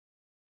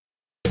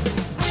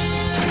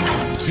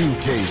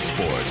NBA2K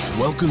Sports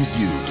welcomes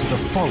you to the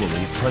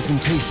following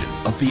presentation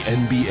of the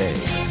NBA.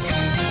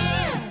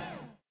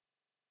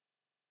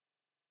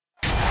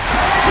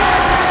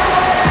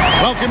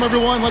 Welcome,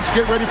 everyone. Let's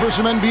get ready for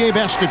some NBA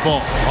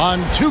basketball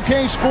on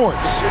 2K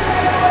Sports.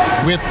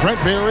 With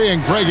Brent Barry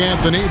and Greg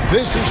Anthony,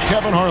 this is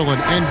Kevin Harlan,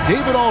 and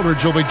David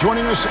Aldridge will be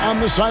joining us on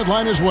the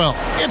sideline as well.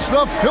 It's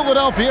the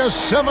Philadelphia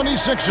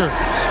 76ers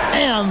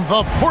and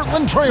the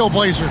Portland Trail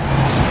Blazers.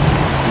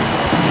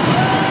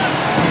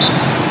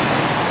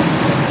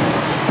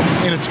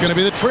 And it's going to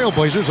be the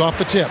Trailblazers off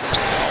the tip.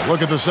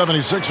 Look at the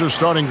 76ers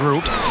starting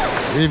group.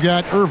 We've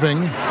got Irving,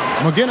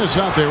 McGinnis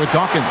out there with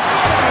Dawkins.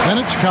 Then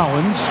it's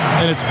Collins,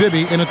 and it's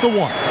Bibby in at the 1.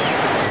 Well,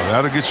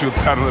 that'll get you a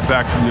pat on the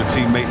back from your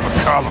teammate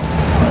McCollum.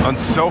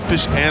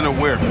 Unselfish and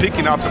aware,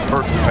 picking out the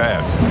perfect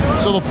pass.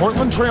 So the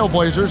Portland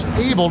Trailblazers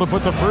able to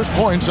put the first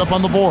points up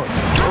on the board.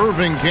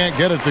 Irving can't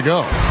get it to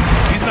go.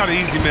 He's not an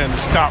easy man to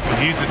stop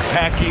when he's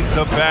attacking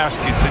the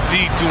basket. The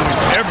D doing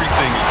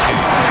everything he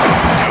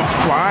can.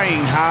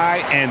 Flying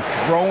high and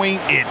throwing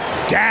it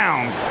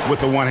down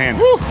with the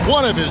one-hander.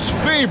 One of his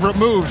favorite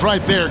moves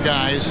right there,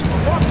 guys.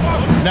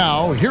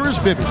 Now, here is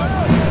Bibby.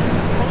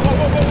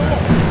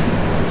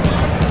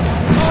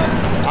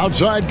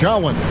 Outside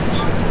Collins.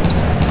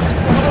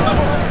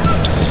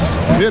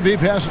 Bibby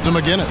passes to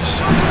McGinnis.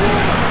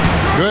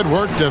 Good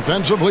work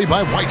defensively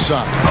by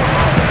Whiteside.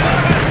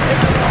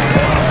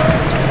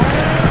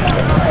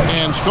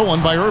 And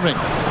stolen by Irving.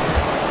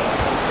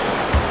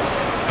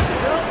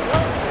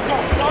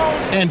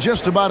 And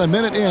just about a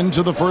minute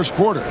into the first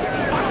quarter.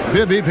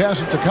 Bibby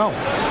passes to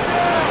Collins.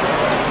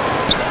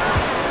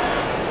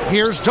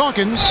 Here's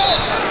Dawkins.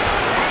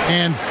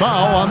 And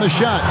foul on the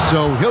shot,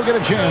 so he'll get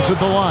a chance at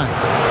the line.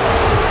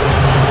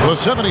 The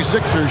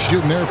 76ers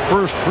shooting their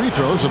first free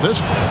throws of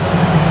this one.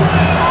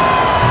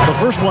 The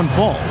first one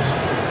falls.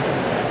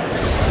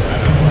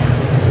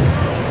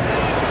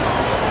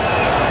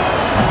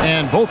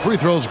 And both free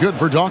throws good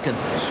for Dawkins.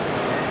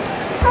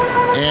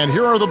 And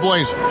here are the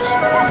Blazers.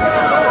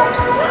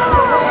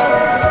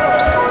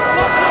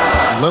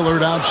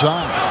 Lillard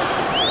outside.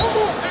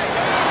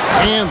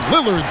 And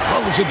Lillard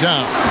throws it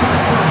down.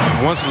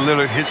 Once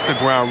Lillard hits the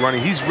ground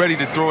running, he's ready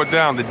to throw it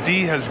down. The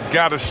D has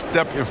got to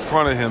step in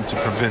front of him to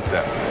prevent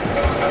that.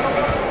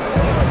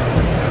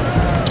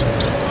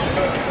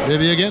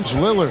 Bibby against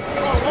Lillard.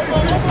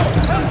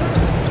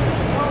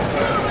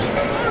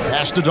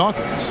 Pass to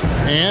Dawkins.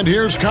 And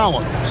here's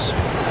Collins.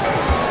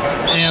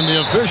 And the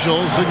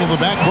officials signal the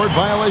backcourt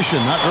violation.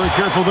 Not very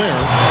careful there.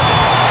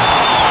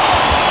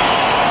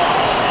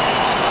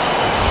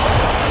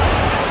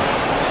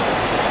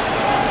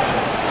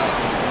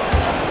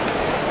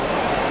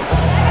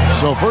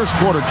 So first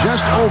quarter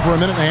just over a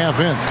minute and a half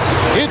in.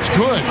 It's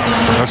good.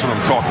 That's what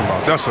I'm talking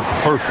about. That's a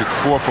perfect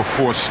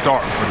 4-for-4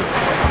 start for them.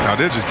 Now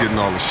they're just getting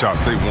all the shots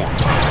they want.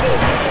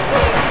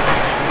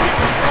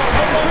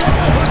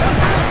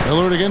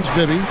 Lillard against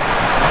Bibby.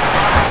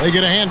 They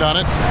get a hand on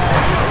it.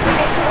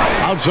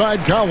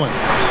 Outside Collins.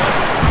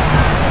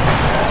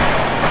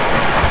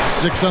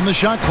 6 on the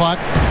shot clock.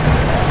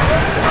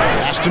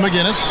 Pass to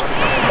McGinnis.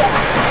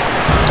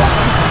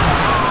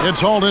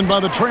 It's hauled in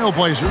by the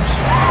Trailblazers.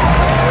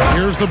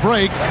 Here's the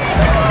break.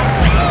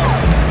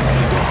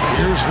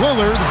 Here's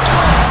Lillard.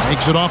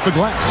 Takes it off the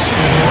glass.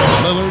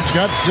 Lillard's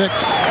got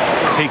 6.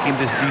 Taking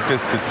this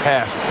defense to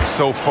task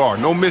so far.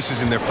 No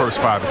misses in their first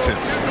 5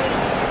 attempts.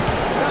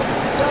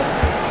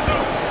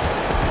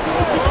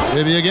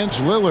 Bibby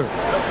against Lillard.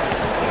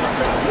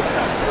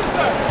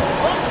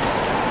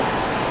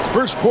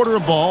 First quarter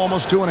of ball,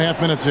 almost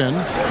 2.5 minutes in.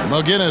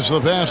 McGinnis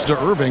the pass to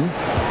Irving.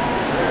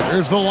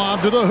 Here's the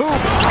lob to the hoop.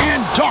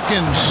 And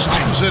Dawkins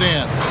slams it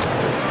in.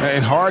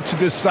 And hard to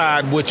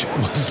decide which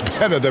was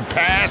better, the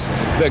pass,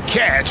 the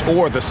catch,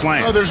 or the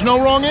slam. Oh, there's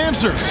no wrong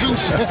answer.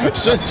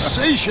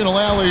 Sensational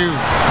alley-oop.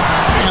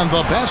 And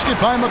the basket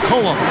by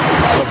McCollum.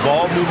 The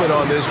ball movement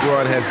on this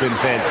run has been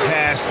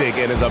fantastic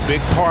and is a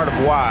big part of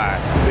why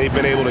they've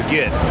been able to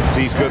get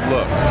these good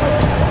looks.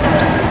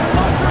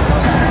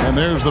 And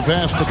there's the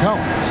pass to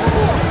Collins.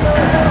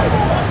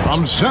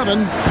 From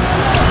 7.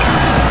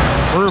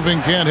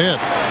 Irving can't hit.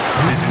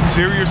 His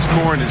interior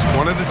scoring is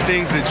one of the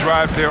things that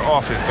drives their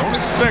offense. Don't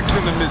expect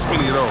him to miss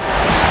many of those.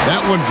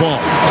 That one falls.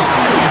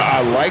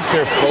 I like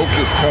their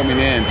focus coming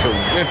in.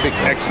 Terrific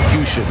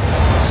execution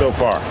so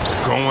far.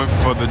 Going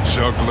for the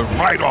juggler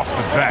right off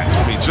the bat.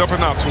 I mean,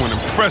 jumping out to an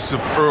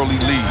impressive early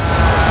lead.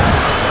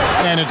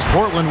 And it's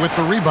Portland with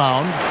the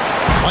rebound.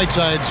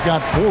 Whiteside's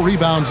got 4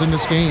 rebounds in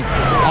this game.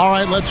 All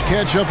right, let's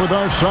catch up with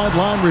our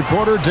sideline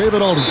reporter,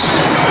 David Aldridge.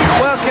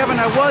 Well, Kevin,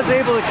 I was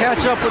able to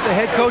catch up with the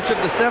head coach of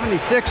the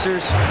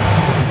 76ers.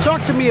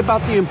 Talk to me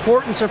about the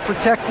importance of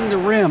protecting the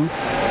rim,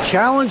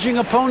 challenging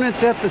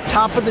opponents at the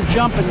top of the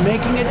jump, and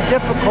making it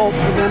difficult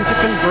for them to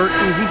convert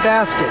easy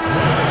baskets.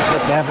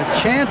 But to have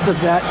a chance of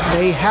that,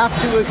 they have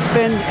to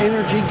expend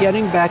energy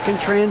getting back in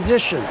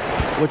transition,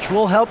 which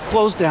will help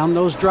close down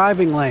those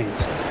driving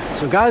lanes.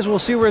 So, guys, we'll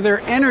see where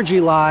their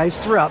energy lies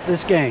throughout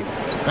this game.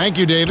 Thank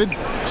you, David.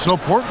 So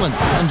Portland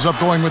ends up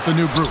going with the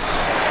new group.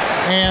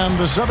 And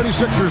the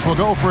 76ers will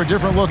go for a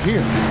different look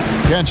here.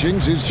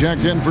 Catchings, he's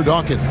checked in for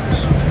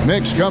Dawkins.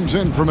 Mix comes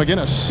in for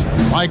McGinnis.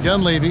 Mike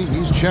Dunleavy,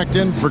 he's checked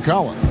in for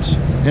Collins.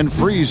 And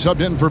Free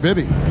subbed in for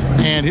Bibby.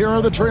 And here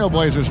are the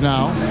Trailblazers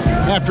now.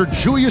 After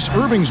Julius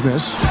Erving's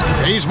miss,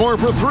 Bazemore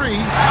for three,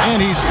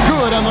 and he's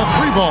good on the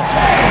three ball.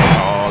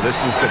 Oh,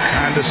 this is the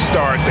kind of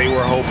start they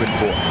were hoping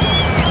for.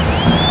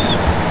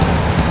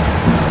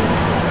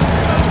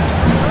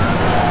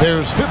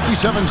 There's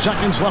 57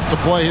 seconds left to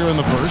play here in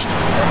the first.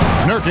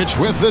 Nurkic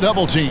with the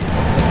double team.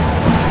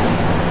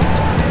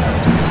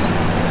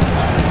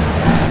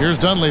 Here's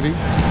Dunleavy.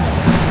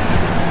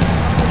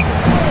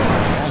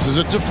 Passes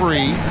it to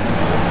Free.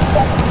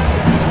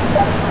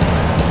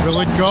 Will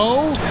it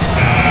go?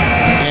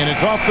 And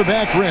it's off the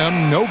back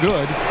rim. No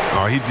good.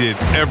 Oh, he did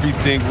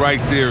everything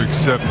right there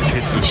except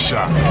hit the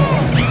shot.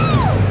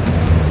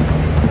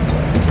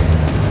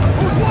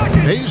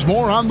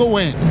 Bazemore on the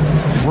wing.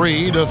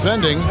 Free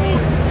defending.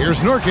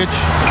 Here's Nurkic.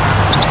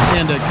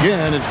 And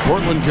again, it's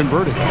Portland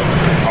converting.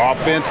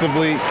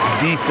 Offensively,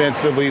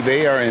 defensively,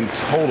 they are in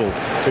total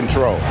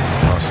control.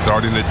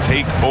 Starting to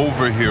take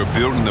over here,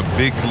 building a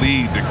big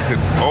lead that could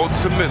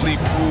ultimately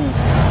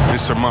prove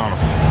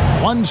insurmountable.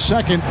 1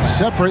 second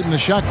separating the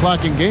shot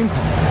clock and game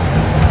clock.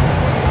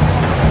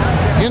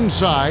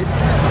 Inside.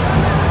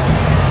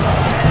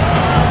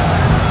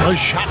 The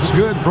shot's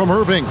good from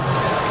Irving.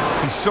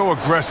 He's so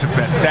aggressive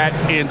at that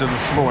end of the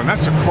floor, and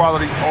that's a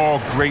quality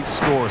all great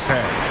scorers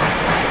have.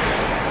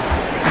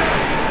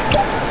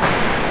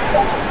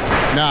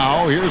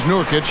 Now, here's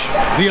Nurkic,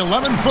 the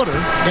 11-footer,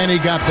 and he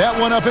got that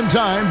one up in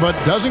time, but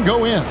doesn't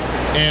go in.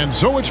 And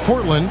so it's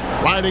Portland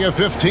riding a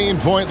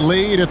 15-point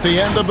lead at the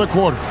end of the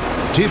quarter.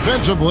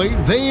 Defensively,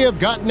 they have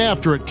gotten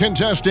after it,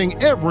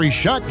 contesting every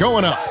shot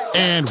going up.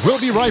 And we'll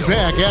be right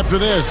back after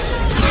this.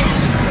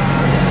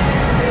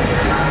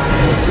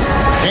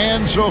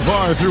 And so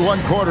far through one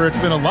quarter, it's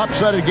been a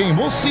lopsided game.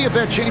 We'll see if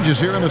that changes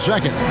here in the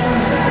second.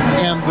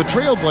 And the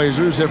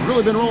Trailblazers have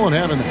really been rolling,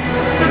 haven't they?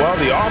 Well,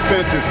 the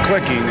offense is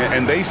clicking,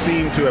 and they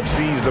seem to have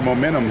seized the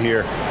momentum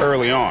here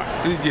early on.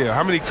 Yeah,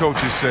 how many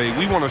coaches say,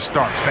 we want to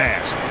start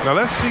fast? Now,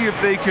 let's see if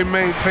they can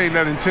maintain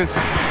that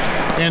intensity.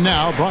 And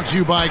now, brought to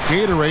you by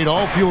Gatorade,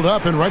 all fueled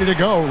up and ready to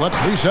go. Let's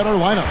reset our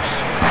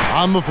lineups.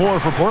 On the floor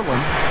for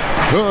Portland,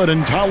 Hood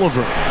and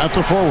Tolliver at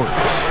the forwards.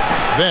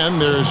 Then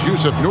there's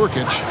Yusuf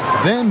Nurkic.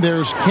 Then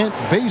there's Kent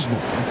Bazemore.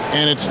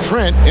 And it's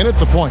Trent in at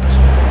the point.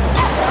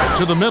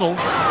 To the middle,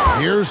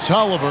 here's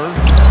Tolliver.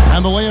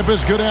 And the layup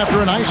is good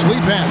after a nice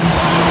lead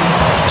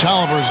pass.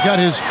 Tolliver's got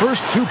his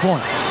first 2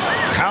 points.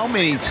 How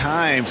many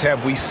times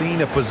have we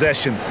seen a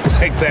possession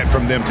like that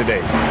from them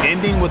today?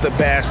 Ending with a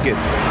basket,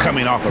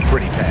 coming off a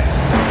pretty pass.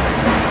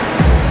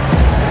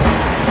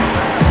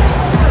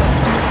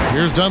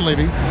 Here's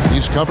Dunleavy.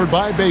 He's covered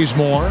by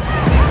Bazemore.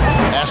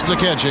 Pass to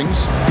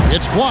Catchings.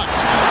 It's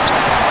blocked.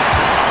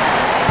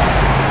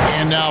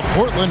 And now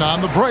Portland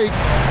on the break.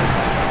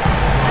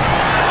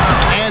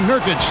 And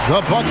Nurkic,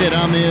 the bucket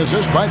on the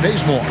assist by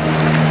Bazemore.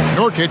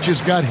 Nurkic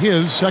has got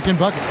his second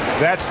bucket.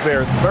 That's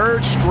their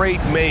third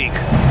straight make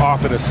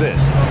off an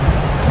assist.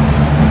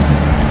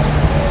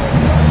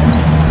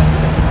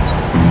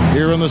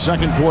 Here in the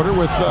second quarter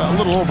with a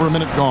little over a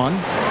minute gone.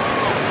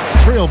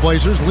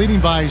 Trailblazers leading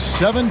by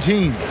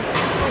 17.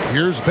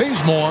 Here's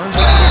Bazemore.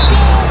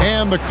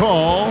 And the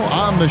call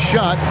on the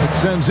shot that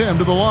sends him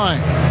to the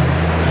line.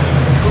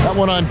 That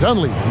one on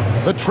Dunleavy.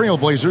 The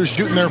Trailblazers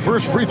shooting their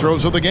first free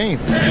throws of the game.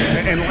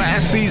 And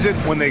last season,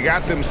 when they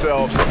got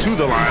themselves to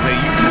the line, they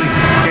usually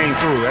came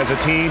through as a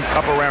team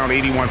up around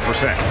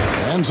 81%.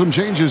 And some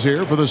changes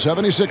here for the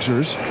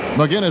 76ers.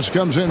 McGinnis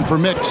comes in for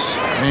Mix.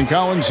 And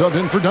Collins subbed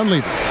in for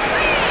Dunleavy.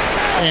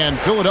 And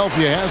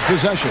Philadelphia has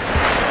possession.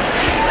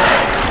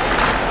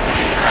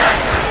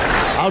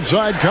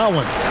 Outside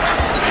Collins.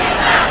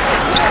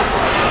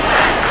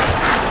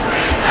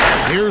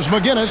 Here's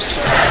McGinnis.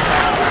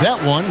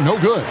 That one, no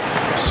good.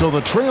 So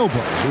the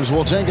Trailblazers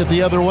will take it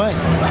the other way.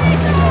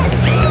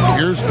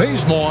 Here's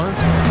Bazemore.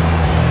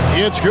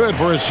 It's good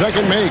for his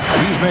second make.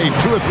 He's made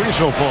 2 or 3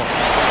 so far.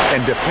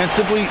 And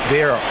defensively,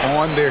 they are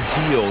on their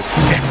heels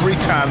every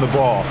time the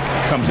ball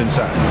comes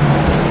inside.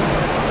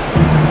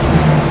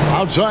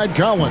 Outside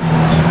Collins.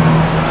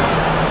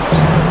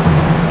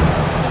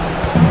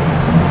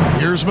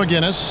 Here's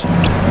McGinnis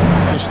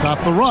to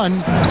stop the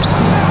run.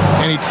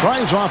 And he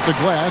tries off the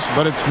glass,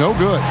 but it's no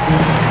good.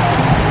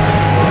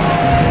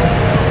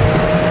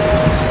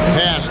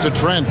 Pass to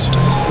Trent.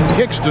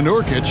 Kicks to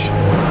Nurkic.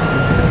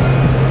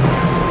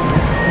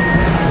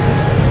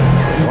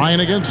 Ryan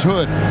against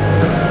Hood.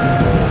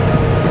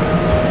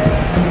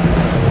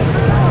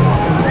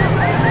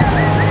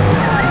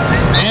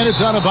 And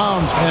it's out of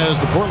bounds as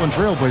the Portland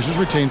Trailblazers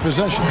retain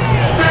possession.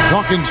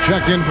 Dawkins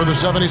checked in for the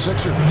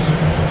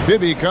 76ers.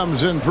 Bibby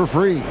comes in for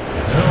Free.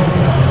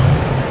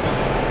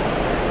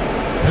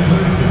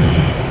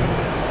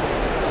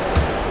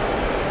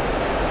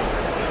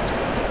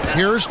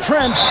 Here's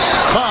Trent,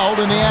 fouled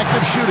in the act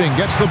of shooting.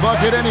 Gets the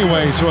bucket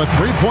anyway, so a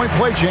 3-point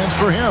play chance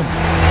for him.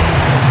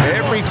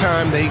 Every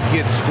anytime they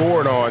get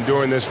scored on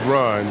during this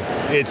run,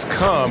 it's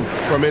come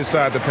from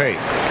inside the paint.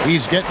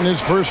 He's getting his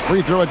first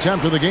free throw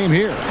attempt of the game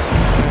here.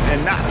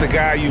 And not the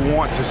guy you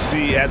want to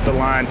see at the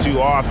line too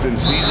often.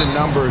 Season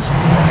numbers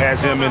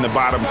has him in the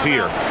bottom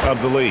tier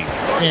of the league.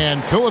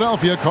 And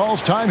Philadelphia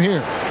calls time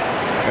here.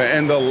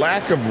 And the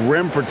lack of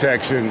rim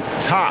protection,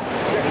 top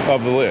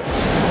of the list.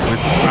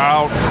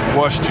 Without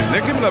question.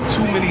 They're giving up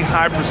too many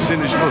high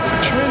percentage looks,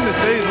 a trend that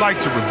they like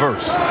to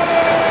reverse.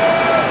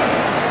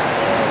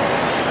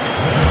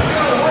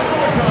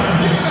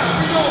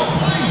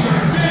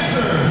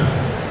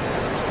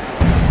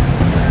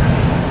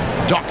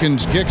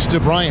 Dawkins kicks to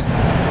Bryant.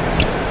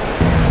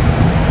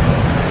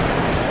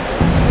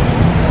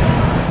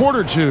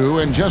 Quarter two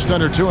and just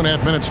under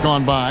 2.5 minutes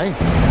gone by.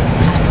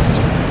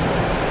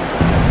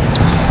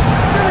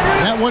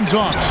 That one's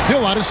off,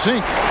 still out of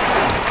sync.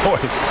 Boy,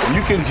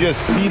 you can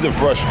just see the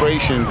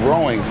frustration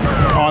growing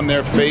on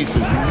their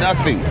faces.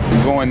 Nothing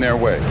going their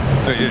way.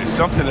 It's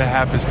something that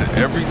happens to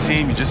every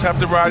team. You just have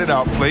to ride it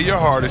out, play your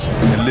hardest,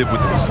 and live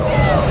with the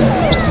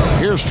results.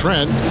 Here's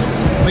Trent.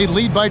 They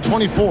lead by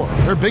 24,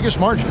 their biggest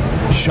margin.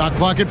 Shot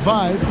clock at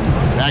 5.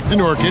 Back to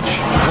Nurkic.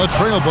 The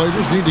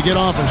Trailblazers need to get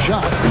off a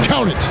shot.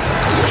 Count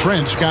it.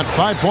 Trent's got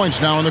 5 points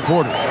now in the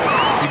quarter.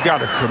 You got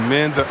to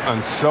commend the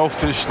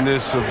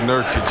unselfishness of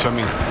Nurkic. I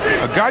mean,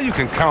 a guy you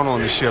can count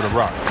on to share the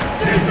rock.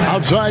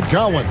 Outside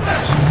Collins.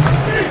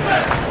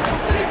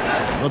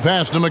 The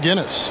pass to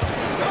McGinnis.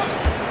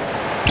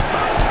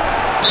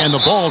 And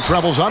the ball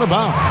travels out of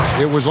bounds.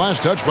 It was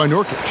last touched by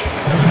Nurkic.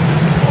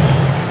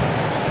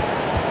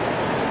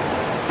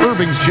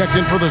 Irving's checked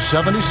in for the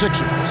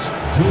 76ers.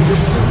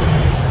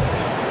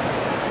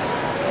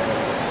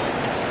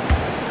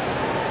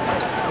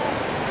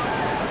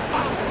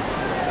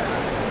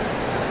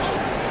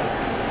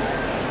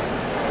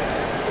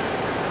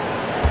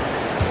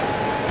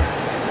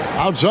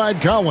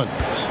 Outside Collins.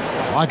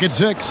 Clock at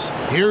 6.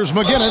 Here's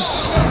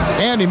McGinnis.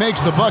 And he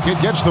makes the bucket,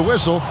 gets the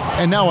whistle,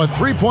 and now a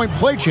three-point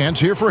play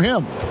chance here for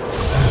him.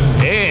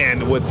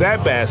 And with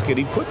that basket,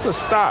 he puts a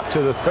stop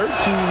to the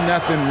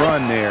 13-0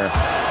 run there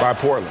by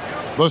Portland.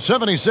 The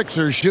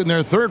 76ers shooting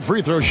their third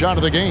free throw shot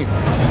of the game.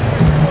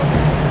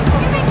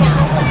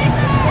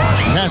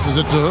 Passes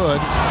it to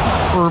Hood.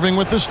 Irving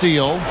with the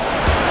steal.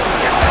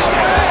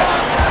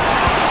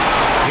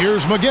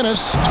 Here's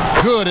McGinnis.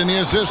 Good, and the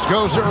assist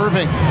goes to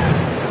Irving.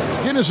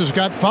 McGinnis has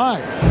got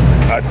 5.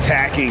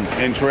 Attacking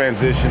in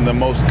transition, the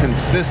most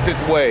consistent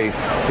way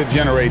to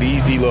generate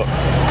easy looks.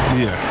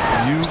 Yeah,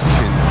 you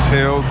can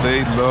tell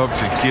they love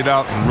to get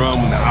out and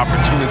run when the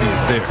opportunity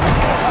is there.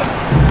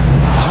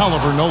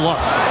 Tolliver, no luck.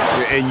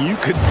 And you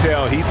could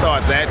tell he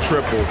thought that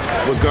triple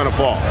was going to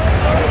fall.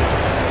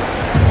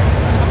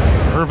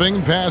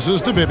 Irving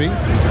passes to Bibby.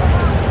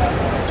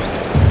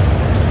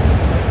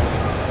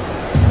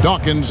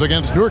 Dawkins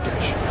against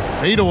Nurkic.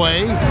 Fade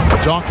away.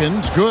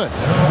 Dawkins, good.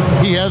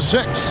 He has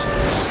 6.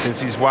 Since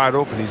he's wide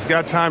open, he's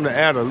got time to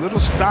add a little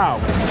style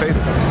with the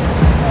fadeaway.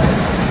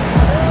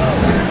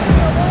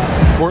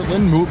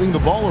 Portland moving the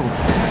ball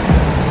around.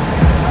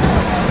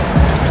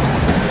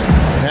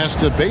 Pass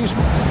to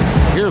Bazemore.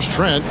 Here's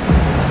Trent.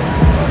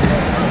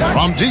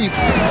 From deep.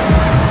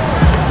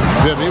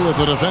 Bibby with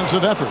a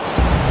defensive effort.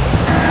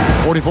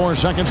 44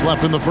 seconds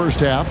left in the first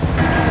half.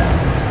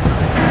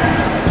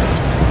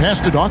 Pass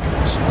to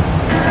Dawkins.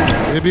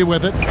 Bibby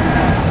with it.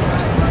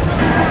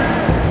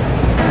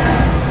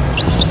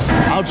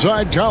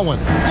 Outside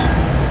Collins.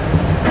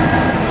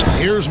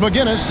 Here's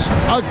McGinnis.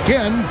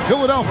 Again,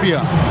 Philadelphia.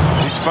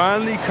 He's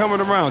finally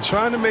coming around,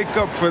 trying to make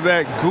up for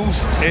that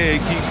goose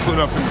egg he put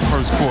up in the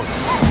first quarter.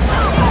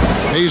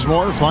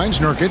 Bazemore finds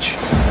Nurkic.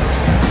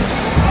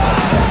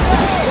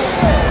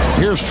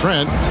 Here's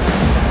Trent.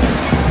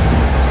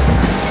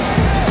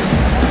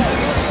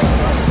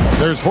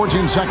 There's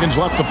 14 seconds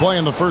left to play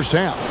in the first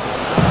half.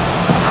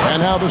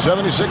 And now the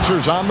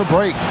 76ers on the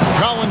break.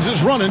 Collins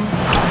is running,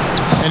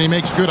 and he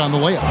makes good on the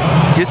layup.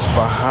 Gets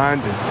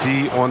behind the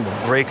D on the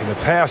break, and the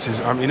passes,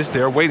 I mean, it's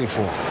there waiting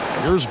for him.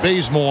 Here's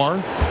Bazemore.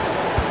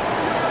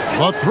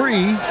 The 3.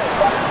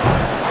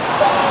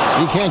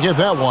 He can't get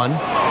that one.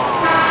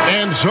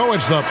 And so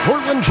it's the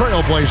Portland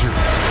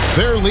Trailblazers.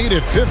 Their lead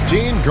at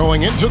 15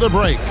 going into the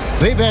break.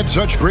 They've had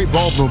such great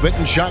ball movement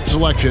and shot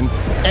selection,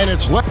 and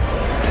it's left.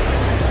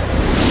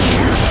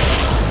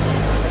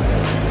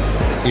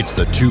 It's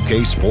the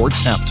 2K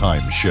Sports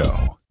Halftime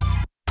Show.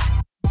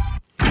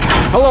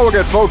 Hello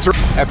again, folks.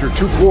 After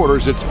 2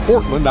 quarters, it's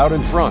Portland out in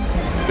front.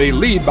 They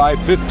lead by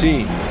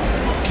 15.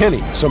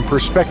 Kenny, some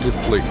perspective,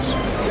 please.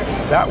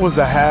 That was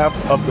the half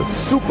of the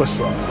super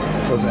sub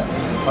for them.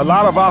 A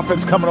lot of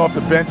offense coming off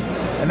the bench,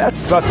 and that's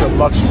such a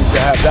luxury to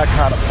have that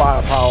kind of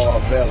firepower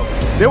available.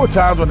 There were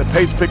times when the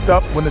pace picked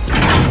up, when the...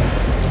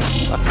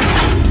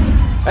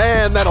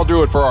 And that'll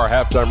do it for our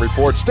halftime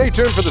report. Stay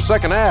tuned for the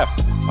second half.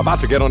 About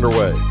to get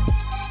underway.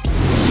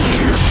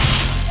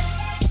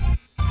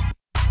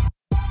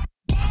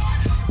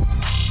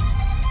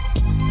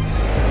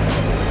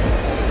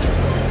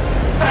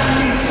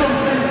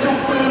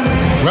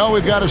 Well,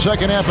 we've got a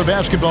second half of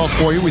basketball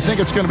for you. We think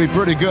it's going to be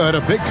pretty good.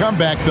 A big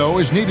comeback, though,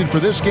 is needed for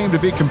this game to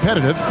be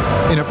competitive,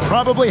 and it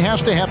probably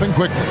has to happen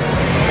quickly.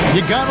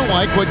 You got to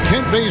like what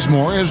Kent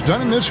Bazemore has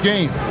done in this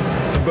game.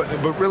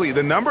 But really,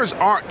 the numbers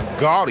aren't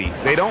gaudy.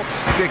 They don't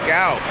stick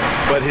out,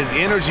 but his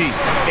energy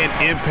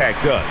and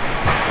impact does.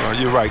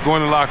 You're right. Go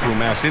in the locker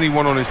room, ask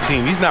anyone on his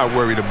team. He's not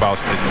worried about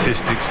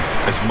statistics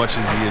as much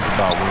as he is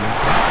about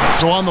winning.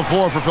 So on the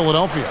floor for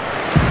Philadelphia,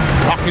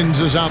 Hawkins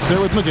is out there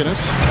with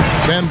McGinnis.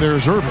 Then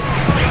there's Irving.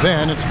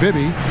 Then it's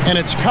Bibby, and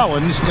it's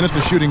Collins in at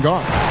the shooting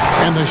guard.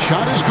 And the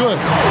shot is good.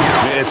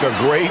 It's a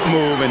great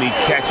move, and he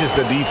catches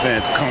the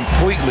defense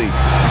completely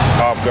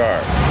off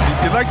guard.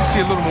 You'd like to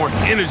see a little more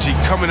energy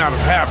coming out of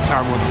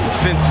halftime on the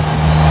defensive.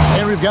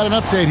 And we've got an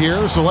update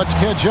here, so let's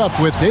catch up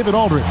with David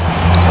Aldridge.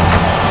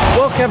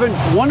 Well, Kevin,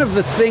 one of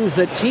the things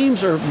that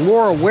teams are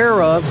more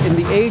aware of in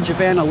the age of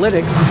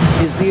analytics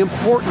is the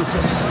importance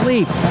of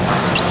sleep.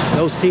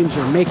 Those teams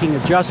are making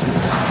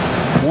adjustments.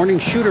 Morning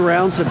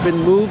shoot-arounds have been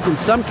moved in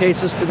some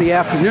cases to the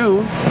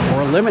afternoon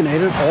or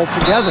eliminated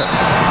altogether.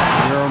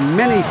 There are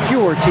many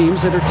fewer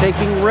teams that are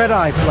taking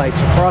red-eye flights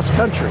across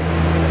country.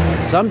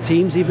 Some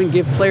teams even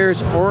give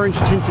players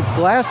orange-tinted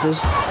glasses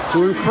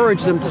to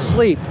encourage them to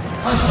sleep.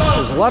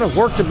 There's a lot of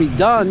work to be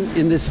done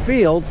in this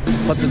field,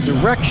 but the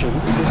direction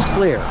is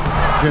clear.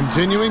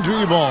 Continuing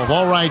to evolve.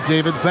 All right,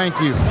 David, thank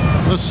you.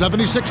 The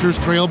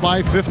 76ers trail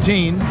by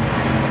 15.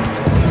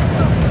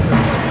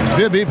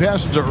 Bibby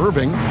passes to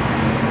Irving.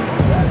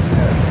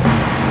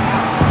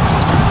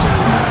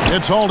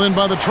 It's hauled in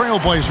by the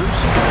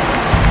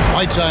Trailblazers.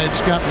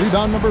 Whiteside's got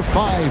rebound number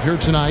 5 here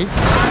tonight.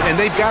 And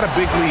they've got a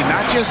big lead,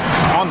 not just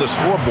on the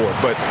scoreboard,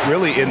 but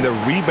really in the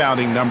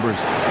rebounding numbers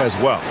as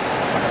well.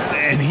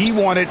 And he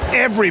wanted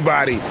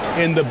everybody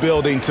in the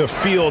building to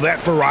feel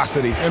that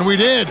ferocity. And we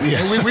did.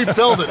 Yeah. We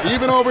felt it.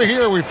 Even over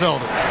here, we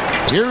felt it.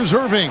 Here's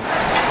Irving.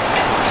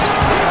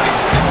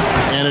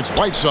 And it's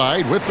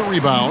Whiteside with the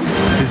rebound.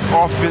 His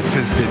offense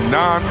has been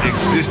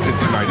non-existent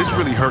tonight. It's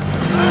really hurt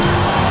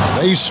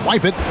them. They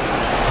swipe it.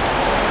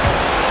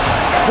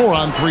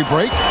 4-on-3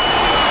 break.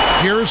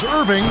 Here's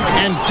Irving,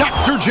 and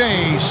Dr.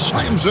 J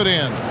slams it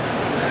in.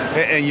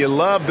 And you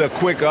love the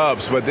quick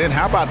ups, but then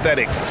how about that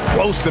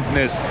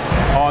explosiveness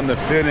on the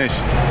finish?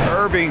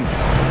 Irving,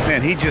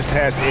 man, he just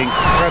has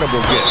incredible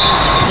gifts.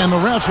 And the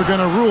refs are going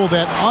to rule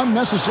that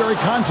unnecessary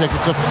contact.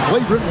 It's a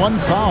flagrant 1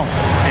 foul.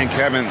 And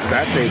Kevin,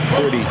 that's a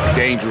pretty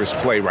dangerous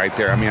play right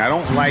there. I mean, I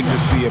don't like to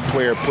see a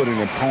player put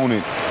an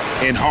opponent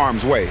in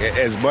harm's way,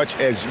 as much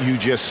as you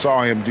just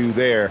saw him do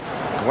there.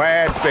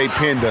 Glad they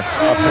pinned a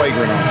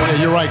flagrant on him.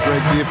 Yeah, you're right,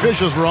 Greg. The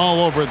officials were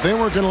all over it. They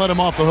weren't going to let him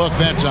off the hook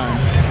that time.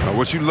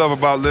 What you love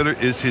about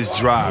Lillard is his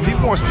drive. He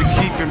wants to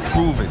keep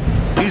improving.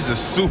 He's a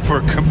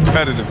super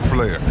competitive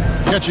player.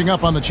 Catching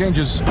up on the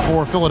changes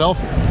for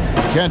Philadelphia.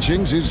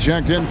 Catchings is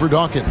checked in for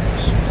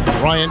Dawkins.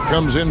 Bryant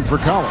comes in for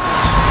Collins.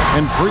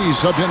 And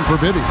Freeze subbed in for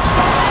Bibby.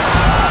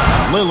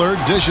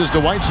 Lillard dishes to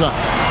Whiteside.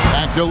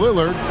 Back to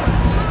Lillard.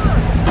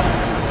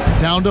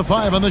 Down to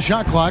 5 on the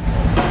shot clock.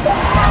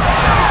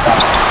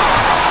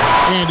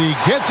 And he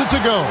gets it to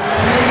go.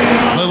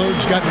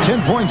 Lillard's got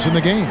 10 points in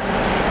the game.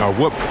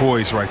 What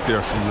poise right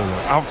there from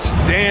Lillard.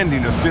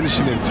 Outstanding at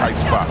finishing in tight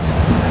spots.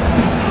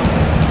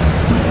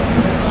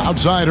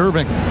 Outside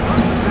Irving.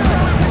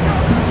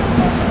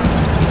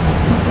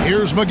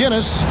 Here's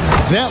McGinnis.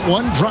 That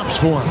one drops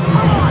for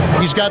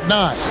him. He's got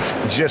 9.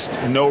 Just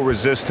no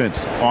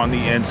resistance on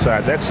the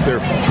inside. That's their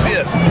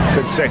 5th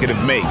consecutive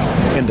make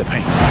in the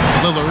paint.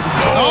 Lillard.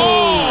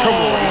 Oh! Come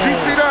on. Did you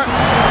see that?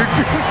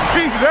 Did you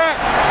see that?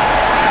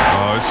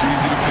 It's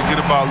easy to forget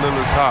about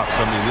Lillard's hops.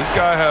 I mean, this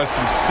guy has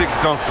some sick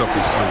dunks up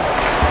his sleeve.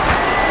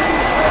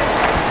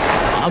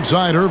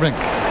 Outside Irving.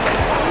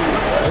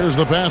 There's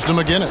the pass to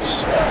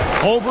McGinnis.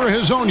 Over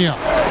Hezonja.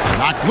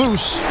 Knocked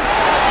loose.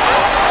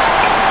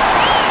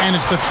 And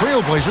it's the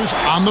Trailblazers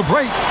on the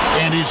break.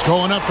 And he's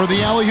going up for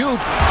the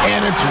alley-oop.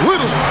 And it's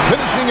Little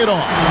finishing it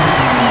off.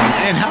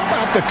 And how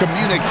about the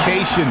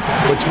communication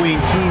between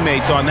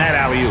teammates on that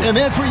alley-oop? And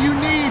that's what you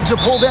need to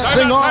pull that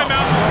thing off.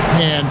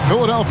 And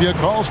Philadelphia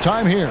calls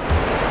time here.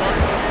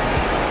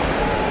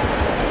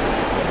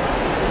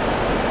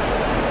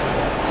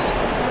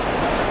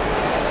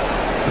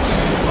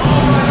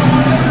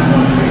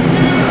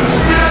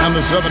 And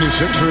the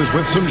 76ers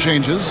with some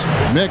changes.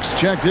 Mix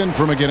checked in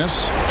for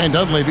McGinnis. And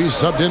Dunleavy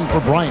subbed in for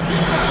Bryant.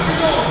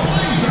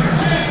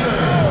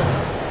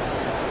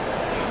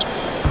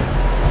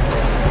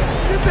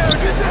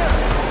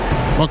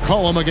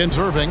 McCollum against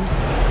Irving.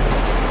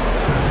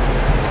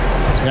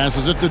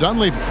 Passes it to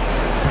Dunleavy.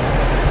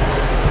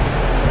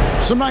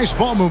 Some nice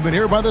ball movement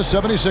here by the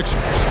 76ers.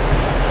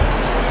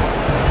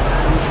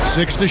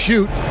 6 to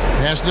shoot.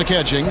 Pass to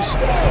Catchings.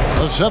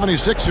 The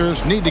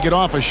 76ers need to get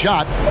off a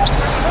shot.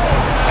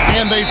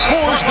 And they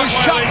force the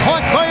shot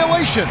clock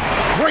violation.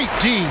 Great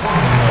D.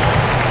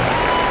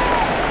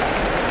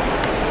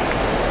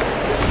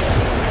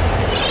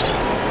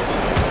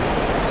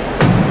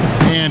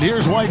 And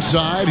here's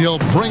Whiteside. He'll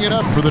bring it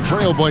up for the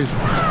Trailblazers.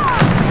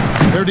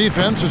 Their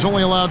defense has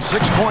only allowed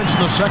 6 points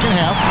in the second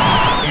half,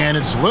 and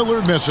it's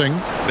Lillard missing.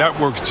 That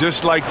works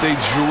just like they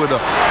drew it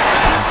up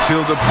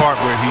until the part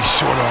where he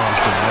short arms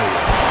the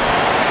layup.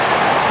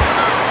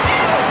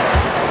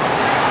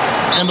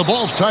 And the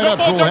ball's tied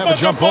up, so we'll have a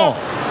jump ball.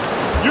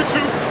 You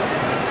too.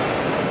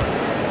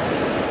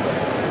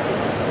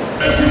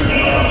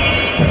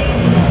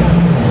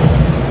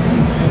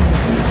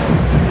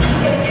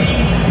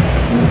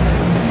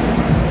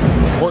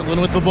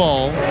 Portland with the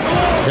ball.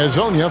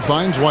 Hezonja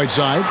finds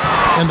Whiteside,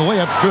 and the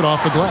layup's good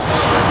off the glass.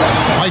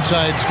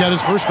 Whiteside's got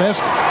his first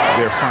basket.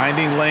 They're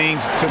finding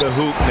lanes to the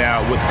hoop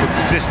now with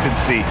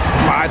consistency.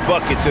 5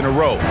 buckets in a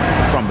row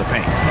from the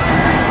paint.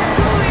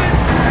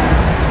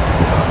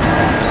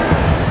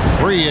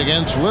 Free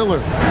against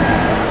Lillard.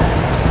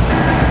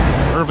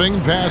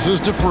 Irving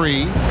passes to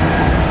Free.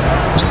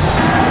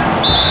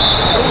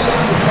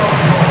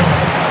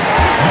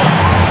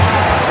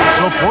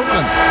 So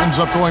Portland ends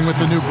up going with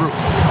the new group.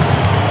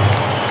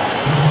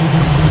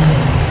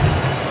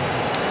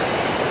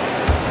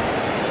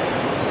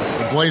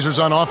 The Blazers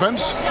on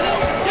offense.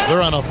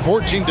 They're on a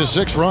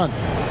 14-6 run.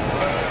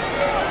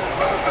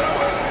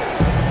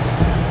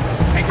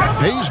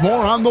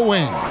 Bazemore on the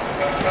wing.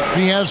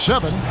 He has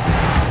 7.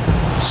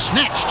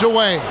 Snatched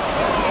away.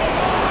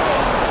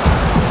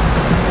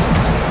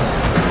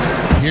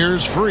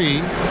 Here's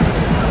Free.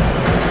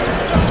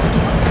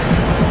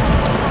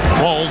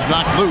 Ball's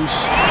knocked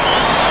loose.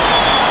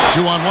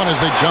 2-on-1 as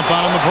they jump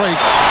out on the break.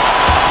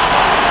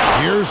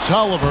 Here's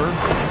Tolliver.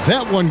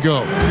 That one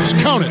goes.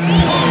 Count it.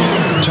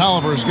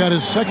 Tolliver's got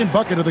his second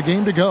bucket of the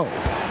game to go.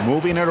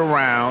 Moving it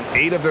around,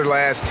 8 of their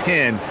last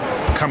 10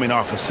 coming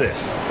off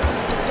assists.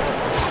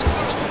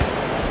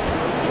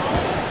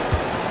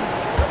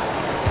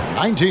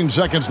 19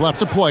 seconds left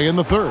to play in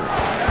the third.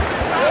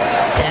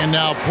 And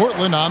now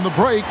Portland on the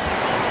break.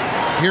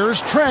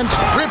 Here's Trent.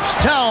 Rips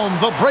down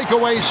the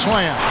breakaway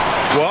slam.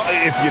 Well,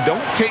 if you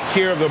don't take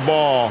care of the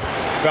ball,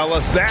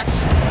 fellas,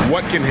 that's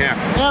what can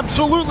happen.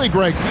 Absolutely,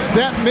 Greg.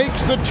 That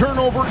makes the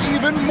turnover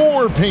even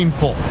more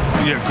painful.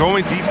 Yeah,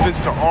 going defense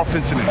to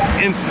offense in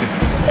an instant.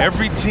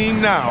 Every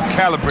team now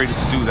calibrated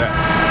to do that.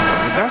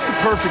 And that's a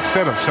perfect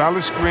setup.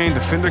 Solid screen,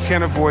 defender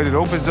can't avoid it.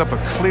 Opens up a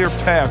clear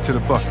path to the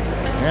bucket.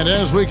 And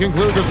as we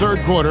conclude the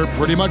third quarter,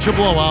 pretty much a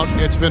blowout.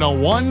 It's been a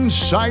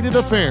one-sided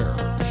affair.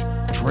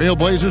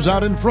 Trailblazers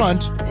out in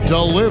front,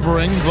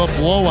 delivering the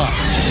blowout.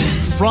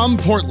 From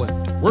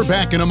Portland, we're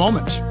back in a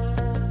moment.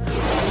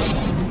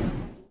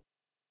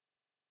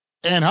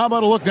 And how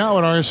about a look now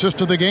at our assist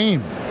to the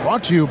game?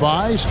 Brought to you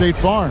by State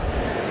Farm.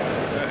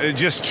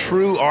 Just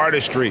true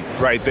artistry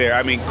right there.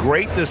 I mean,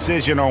 great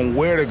decision on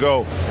where to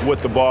go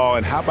with the ball,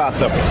 and how about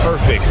the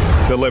perfect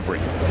delivery?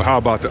 How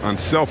about the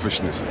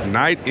unselfishness?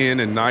 Night in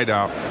and night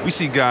out, we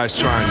see guys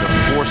trying to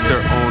force their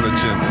own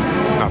agenda.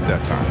 Not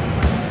that time.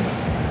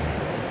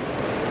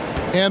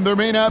 And there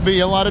may not be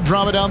a lot of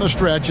drama down the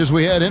stretch as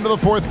we head into the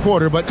fourth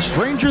quarter, but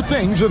stranger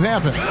things have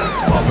happened.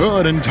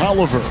 Hood and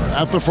Tolliver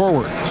at the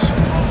forwards.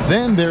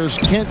 Then there's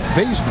Kent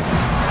Bazemore.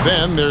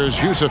 Then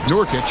there's Yusuf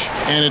Nurkic,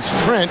 and it's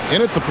Trent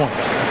in at the point.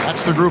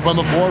 That's the group on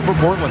the floor for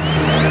Portland.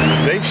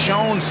 They've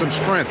shown some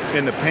strength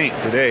in the paint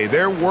today.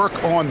 Their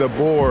work on the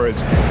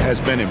boards has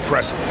been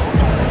impressive.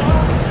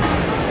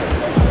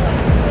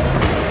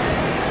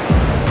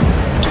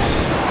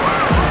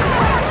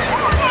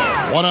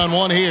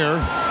 One-on-one here.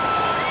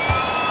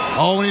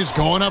 Oh, and he's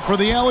going up for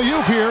the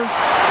alley-oop here.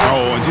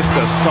 Oh, and just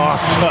a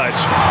soft touch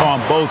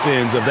on both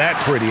ends of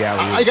that pretty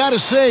alley-oop. I got to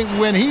say,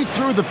 when he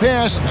threw the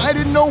pass, I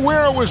didn't know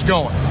where it was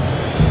going.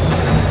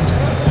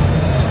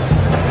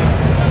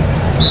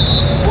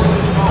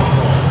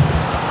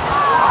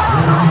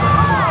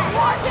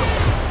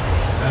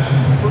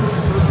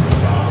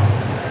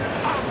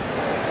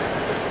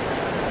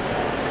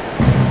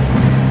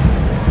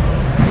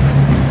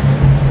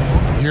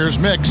 Here's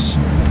Mix.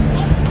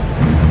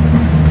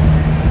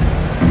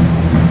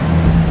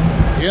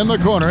 In the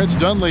corner, it's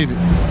Dunleavy.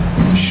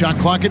 Shot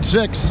clock at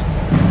 6.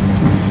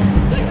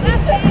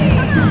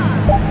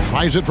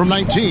 Tries it from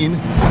 19.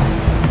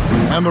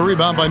 And the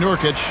rebound by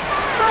Nurkic.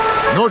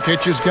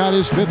 Nurkic has got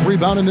his 5th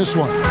rebound in this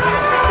one.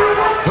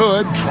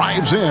 Hood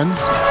drives in,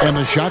 and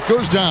the shot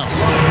goes down.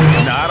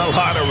 Not a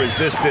lot of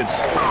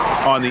resistance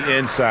on the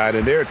inside,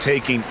 and they're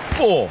taking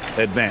full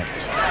advantage.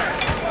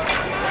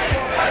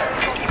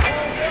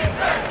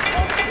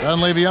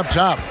 Dunleavy up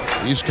top.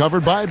 He's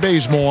covered by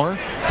Bazemore.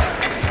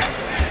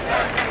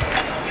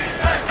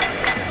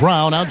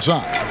 Brown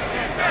outside.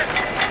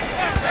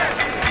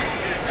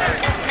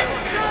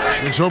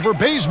 Shoots over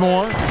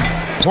Bazemore.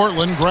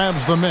 Portland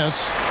grabs the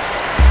miss.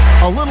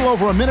 A little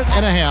over a minute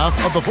and a half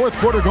of the fourth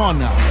quarter gone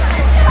now.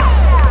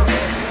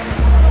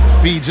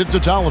 Feeds it to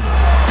Tolliver.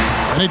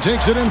 And he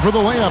takes it in for the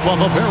layup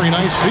off a very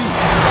nice feed.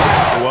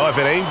 Well, if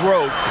it ain't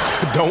broke,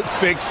 don't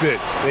fix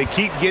it. They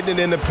keep getting it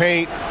in the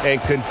paint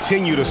and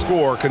continue to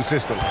score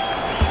consistently.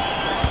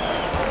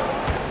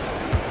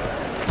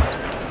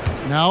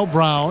 Now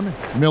Brown.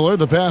 Miller,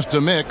 the pass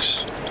to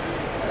Mix.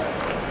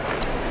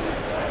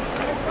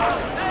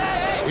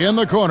 In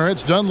the corner,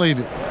 it's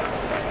Dunleavy.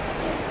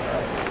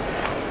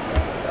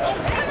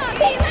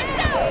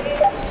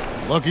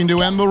 looking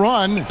to end the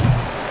run.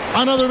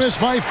 Another miss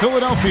by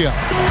Philadelphia.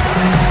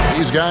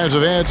 These guys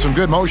have had some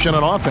good motion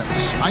on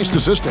offense. Nice to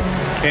system.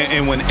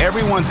 And when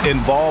everyone's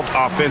involved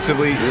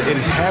offensively, it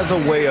has a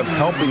way of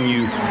helping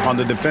you on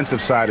the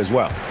defensive side as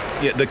well.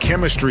 Yeah, the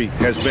chemistry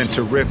has been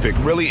terrific.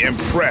 Really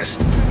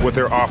impressed with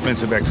their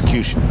offensive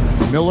execution.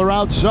 Miller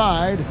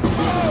outside.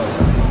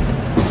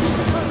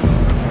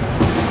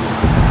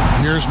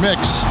 Here's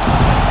Mix.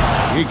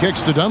 He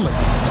kicks to Dunley.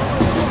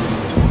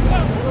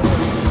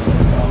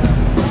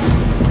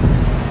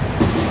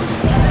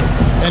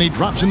 And he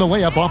drops in the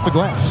layup off the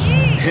glass.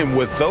 And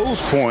with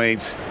those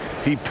points,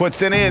 he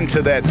puts an end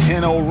to that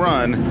 10-0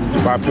 run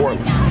by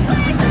Portland.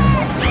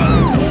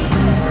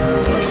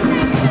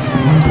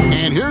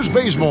 And here's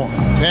Bazemore.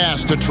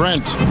 Pass to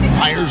Trent.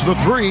 Fires the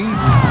three.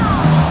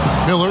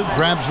 Miller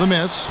grabs the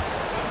miss.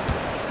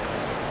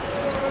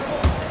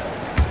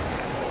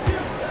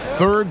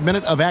 Third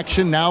minute of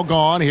action now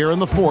gone here in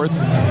the fourth.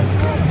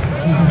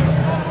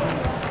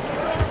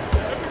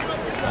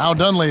 Now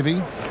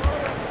Dunleavy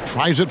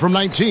tries it from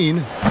 19.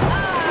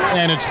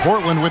 And it's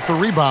Portland with the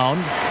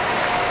rebound.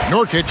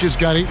 Nurkic has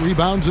got 8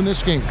 rebounds in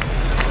this game.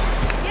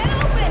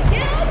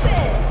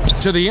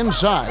 To the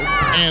inside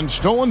and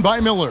stolen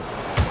by Miller.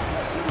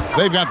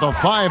 They've got the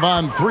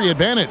 5-on-3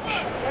 advantage.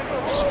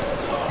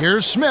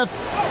 Here's Smith.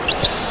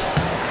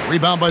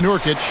 Rebound by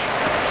Nurkic.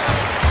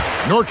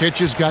 Nurkic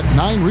has got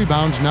 9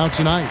 rebounds now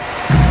tonight.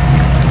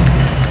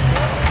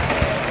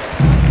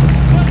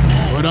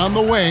 Put on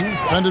the wing,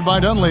 defended by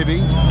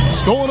Dunleavy.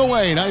 Stolen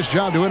away. Nice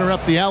job to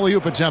interrupt the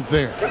alley-oop attempt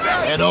there.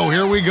 And oh,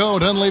 here we go.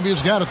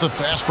 Dunleavy's got it. The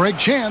fast break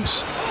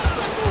chance.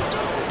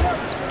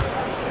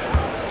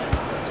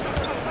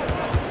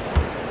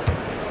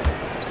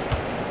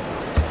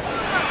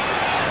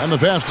 And the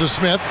pass to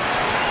Smith.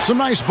 Some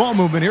nice ball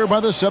movement here by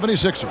the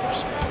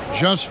 76ers.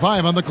 Just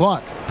 5 on the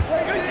clock.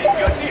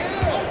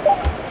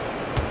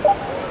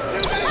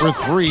 For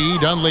 3,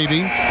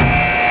 Dunleavy.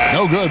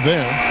 No good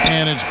there.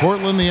 And it's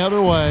Portland the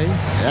other way.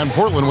 And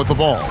Portland with the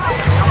ball.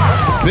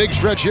 Big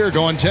stretch here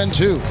going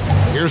 10-2.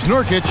 Here's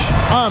Nurkic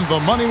on the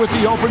money with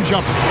the open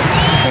jumper.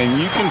 And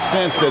you can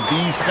sense that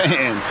these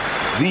fans,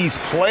 these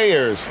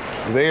players,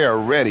 they are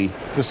ready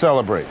to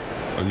celebrate.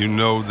 You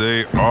know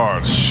they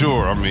are,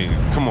 sure. I mean,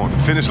 come on, the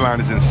finish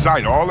line is in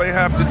sight. All they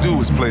have to do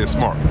is play it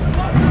smart.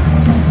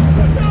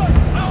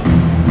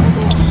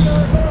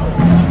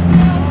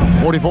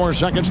 44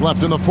 seconds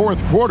left in the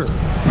fourth quarter.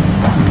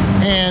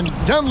 And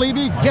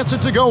Dunleavy gets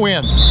it to go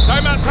in.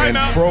 And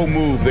pro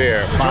move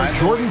there. Our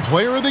Jordan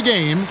player of the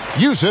game,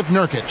 Yusuf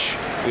Nurkic.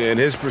 And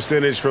his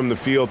percentage from the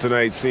field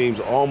tonight seems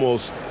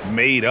almost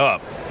made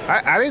up.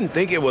 I didn't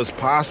think it was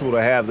possible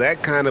to have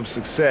that kind of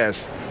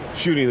success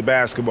shooting the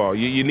basketball.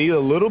 You need a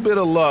little bit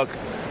of luck,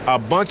 a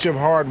bunch of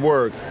hard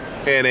work,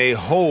 and a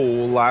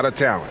whole lot of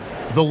talent.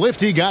 The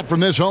lift he got from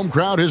this home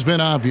crowd has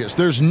been obvious.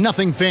 There's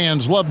nothing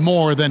fans love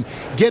more than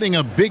getting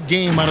a big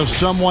game out of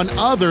someone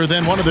other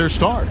than one of their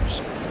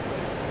stars.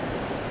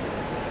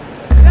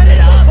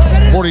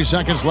 40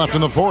 seconds left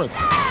in the fourth.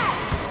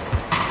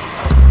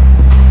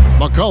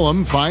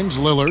 McCollum finds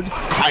Lillard,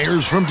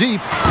 fires from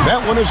deep.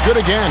 That one is good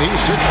again. He's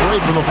 6 for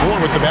 8 from the floor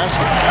with the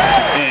basket.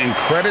 And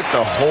credit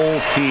the whole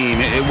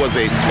team. It was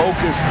a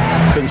focused,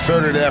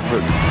 concerted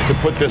effort to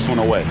put this one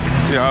away.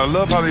 Yeah, I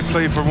love how they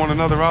play for one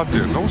another out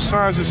there. No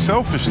signs of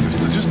selfishness.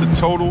 They're just a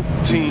total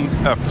team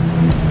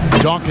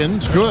effort.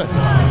 Dawkins, good.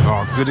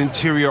 Oh, good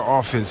interior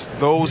offense.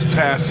 Those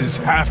passes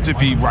have to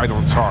be right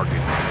on target.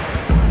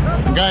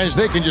 And guys,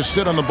 they can just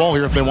sit on the ball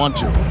here if they want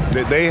to.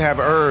 They have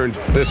earned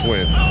this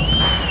win.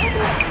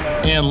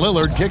 And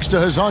Lillard kicks to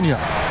Hazanya.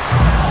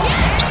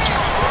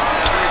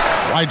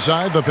 Right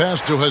side, the pass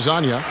to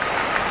Hazanya.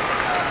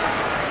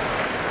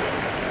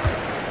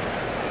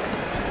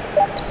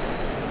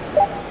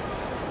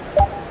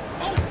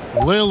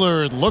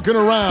 Lillard looking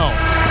around.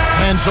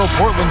 And so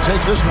Portland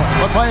takes this one,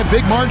 but by a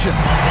big margin.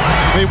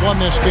 They won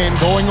this game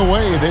going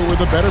away. They were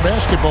the better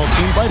basketball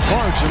team by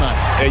far tonight.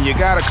 And you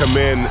got to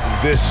commend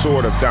this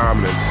sort of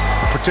dominance,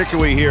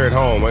 particularly here at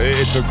home.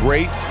 It's a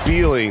great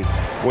feeling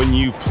when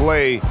you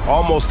play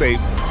almost a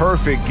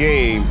perfect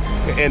game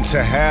and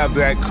to have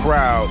that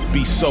crowd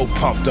be so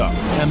pumped up.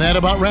 And that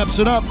about wraps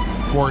it up.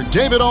 For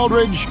David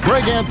Aldridge,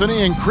 Greg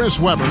Anthony, and Chris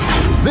Webber,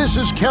 this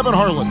is Kevin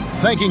Harlan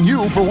thanking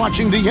you for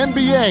watching the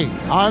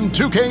NBA on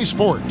 2K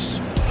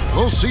Sports.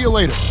 We'll see you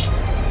later.